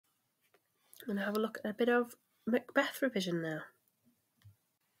I'm going to have a look at a bit of Macbeth revision now.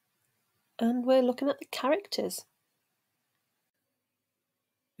 And we're looking at the characters.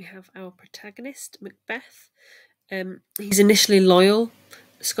 We have our protagonist, Macbeth. He's initially loyal,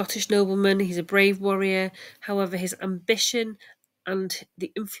 Scottish nobleman, he's a brave warrior. However, his ambition and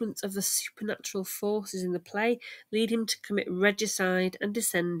the influence of the supernatural forces in the play lead him to commit regicide and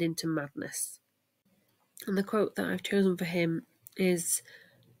descend into madness. And the quote that I've chosen for him is,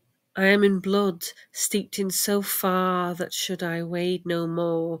 "I am in blood, steeped in so far that should I wade no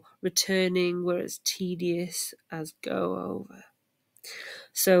more, returning were as tedious as go over."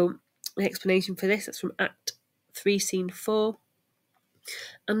 So the explanation for this is from Act 3, Scene 4.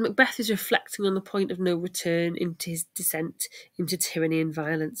 And Macbeth is reflecting on the point of no return into his descent into tyranny and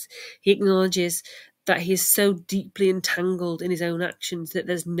violence. He acknowledges that he is so deeply entangled in his own actions that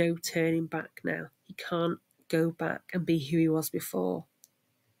there's no turning back now. He can't go back and be who he was before.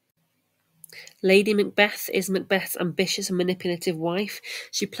 Lady Macbeth is Macbeth's ambitious and manipulative wife.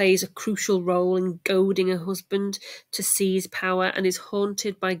 She plays a crucial role in goading her husband to seize power and is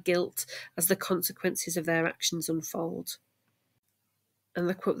haunted by guilt as the consequences of their actions unfold. And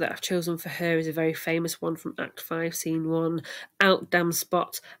the quote that I've chosen for her is a very famous one from Act 5, Scene 1. "Out, damn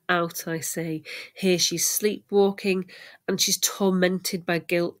spot, out, I say. Here she's sleepwalking, and she's tormented by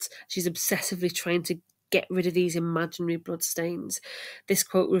guilt. She's obsessively trying to get rid of these imaginary bloodstains." This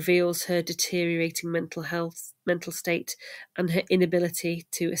quote reveals her deteriorating mental state, and her inability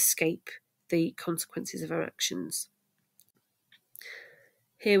to escape the consequences of her actions.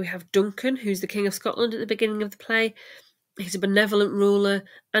 Here we have Duncan, who's the King of Scotland at the beginning of the play. He's a benevolent ruler,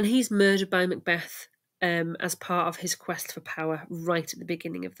 and he's murdered by Macbeth as part of his quest for power right at the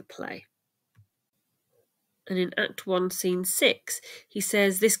beginning of the play. And in Act 1, Scene 6, he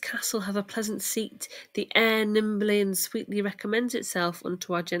says, "This castle hath a pleasant seat, the air nimbly and sweetly recommends itself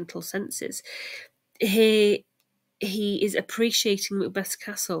unto our gentle senses." Here he is appreciating Macbeth's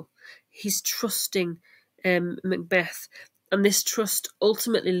castle. He's trusting Macbeth, and this trust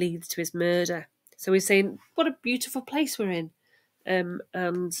ultimately leads to his murder. So he's saying, what a beautiful place we're in.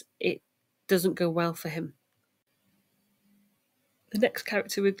 And it doesn't go well for him. The next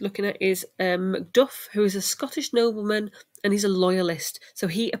character we're looking at is Macduff, who is a Scottish nobleman, and he's a loyalist. So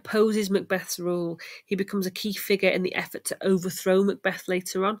he opposes Macbeth's rule. He becomes a key figure in the effort to overthrow Macbeth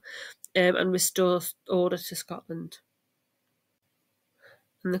later on and restore order to Scotland.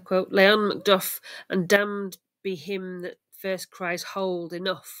 And the quote, "Lay on, Macduff, and damned be him that first cries hold,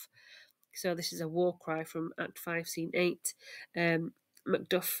 enough." So this is a war cry from Act 5, Scene 8.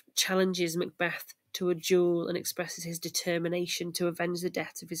 Macduff challenges Macbeth to a duel and expresses his determination to avenge the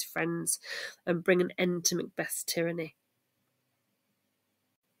death of his friends and bring an end to Macbeth's tyranny.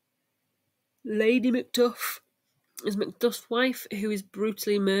 Lady Macduff is Macduff's wife, who is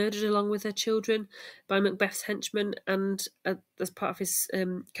brutally murdered along with her children by Macbeth's henchmen and as part of his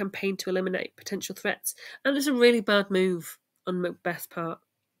campaign to eliminate potential threats. And it's a really bad move on Macbeth's part.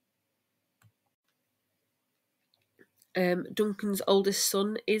 Duncan's oldest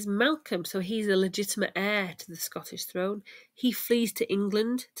son is Malcolm, so he's a legitimate heir to the Scottish throne. He flees to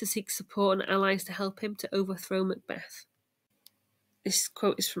England to seek support and allies to help him to overthrow Macbeth. This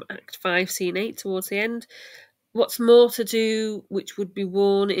quote is from Act 5, Scene 8, towards the end. "What's more to do, which would be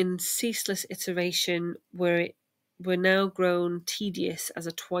worn in ceaseless iteration, were now grown tedious as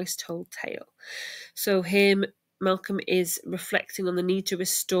a twice-told tale." So here Malcolm is reflecting on the need to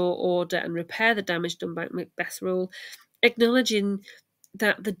restore order and repair the damage done by Macbeth's rule, acknowledging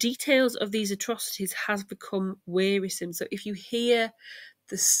that the details of these atrocities has become wearisome. So if you hear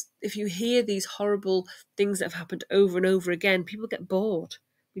these horrible things that have happened over and over again, people get bored.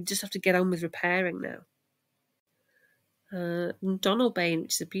 We just have to get on with repairing now. Donalbain,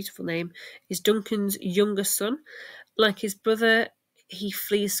 which is a beautiful name, is Duncan's younger son. Like his brother, he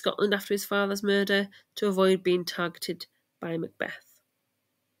flees Scotland after his father's murder to avoid being targeted by Macbeth.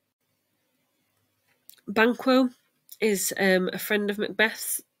 Banquo is a friend of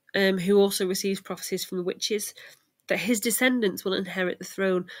Macbeth's who also receives prophecies from the witches that his descendants will inherit the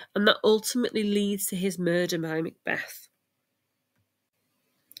throne, and that ultimately leads to his murder by Macbeth.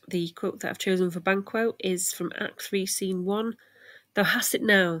 The quote that I've chosen for Banquo is from Act 3, Scene 1. "Thou hast it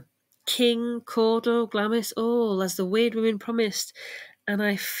now, King, Cawdor, Glamis, all, as the weird women promised, and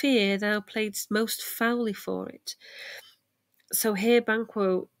I fear thou playedst most foully for it." So here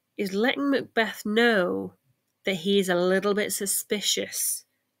Banquo is letting Macbeth know that he is a little bit suspicious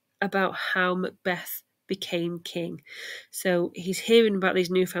about how Macbeth became king. So he's hearing about these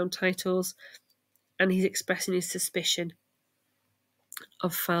newfound titles and he's expressing his suspicion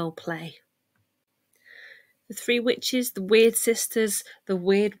of foul play. The three witches, the weird sisters, the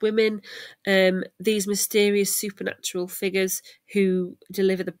weird women, these mysterious supernatural figures who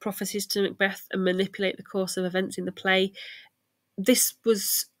deliver the prophecies to Macbeth and manipulate the course of events in the play. This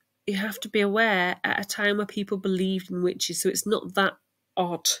was, you have to be aware, at a time where people believed in witches, so it's not that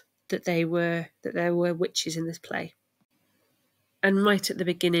odd that there were witches in this play. And right at the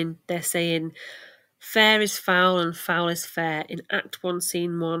beginning, they're saying, fair is foul and foul is fair. In Act 1,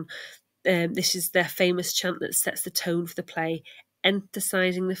 Scene 1, this is their famous chant that sets the tone for the play,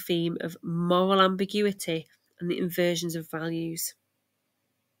 emphasising the theme of moral ambiguity and the inversions of values.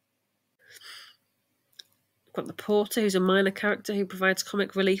 We've got the porter, who's a minor character who provides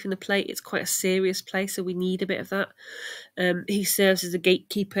comic relief in the play. It's quite a serious play, so we need a bit of that. He serves as a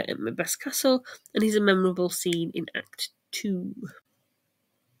gatekeeper at Macbeth's castle, and he's a memorable scene in Act 2.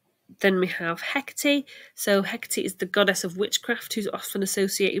 Then we have Hecate. So Hecate is the goddess of witchcraft who's often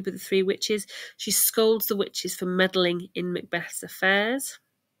associated with the three witches. She scolds the witches for meddling in Macbeth's affairs.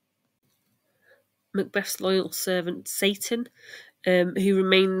 Macbeth's loyal servant Satan, who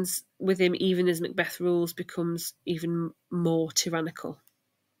remains with him even as Macbeth rules, becomes even more tyrannical.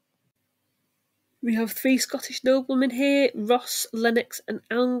 We have three Scottish noblemen here, Ross, Lennox and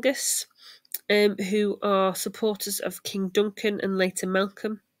Angus, who are supporters of King Duncan and later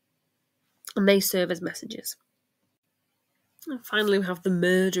Malcolm, and they serve as messengers. And finally, we have the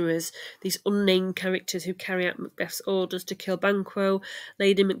murderers, these unnamed characters who carry out Macbeth's orders to kill Banquo,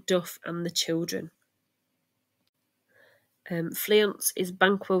 Lady Macduff and the children. Fleance is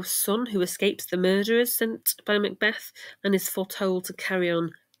Banquo's son who escapes the murderers sent by Macbeth and is foretold to carry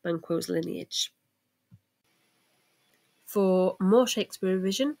on Banquo's lineage. For more Shakespeare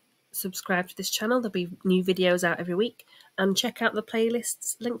revision, subscribe to this channel. There'll be new videos out every week, and check out the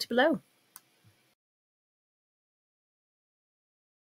playlists linked below.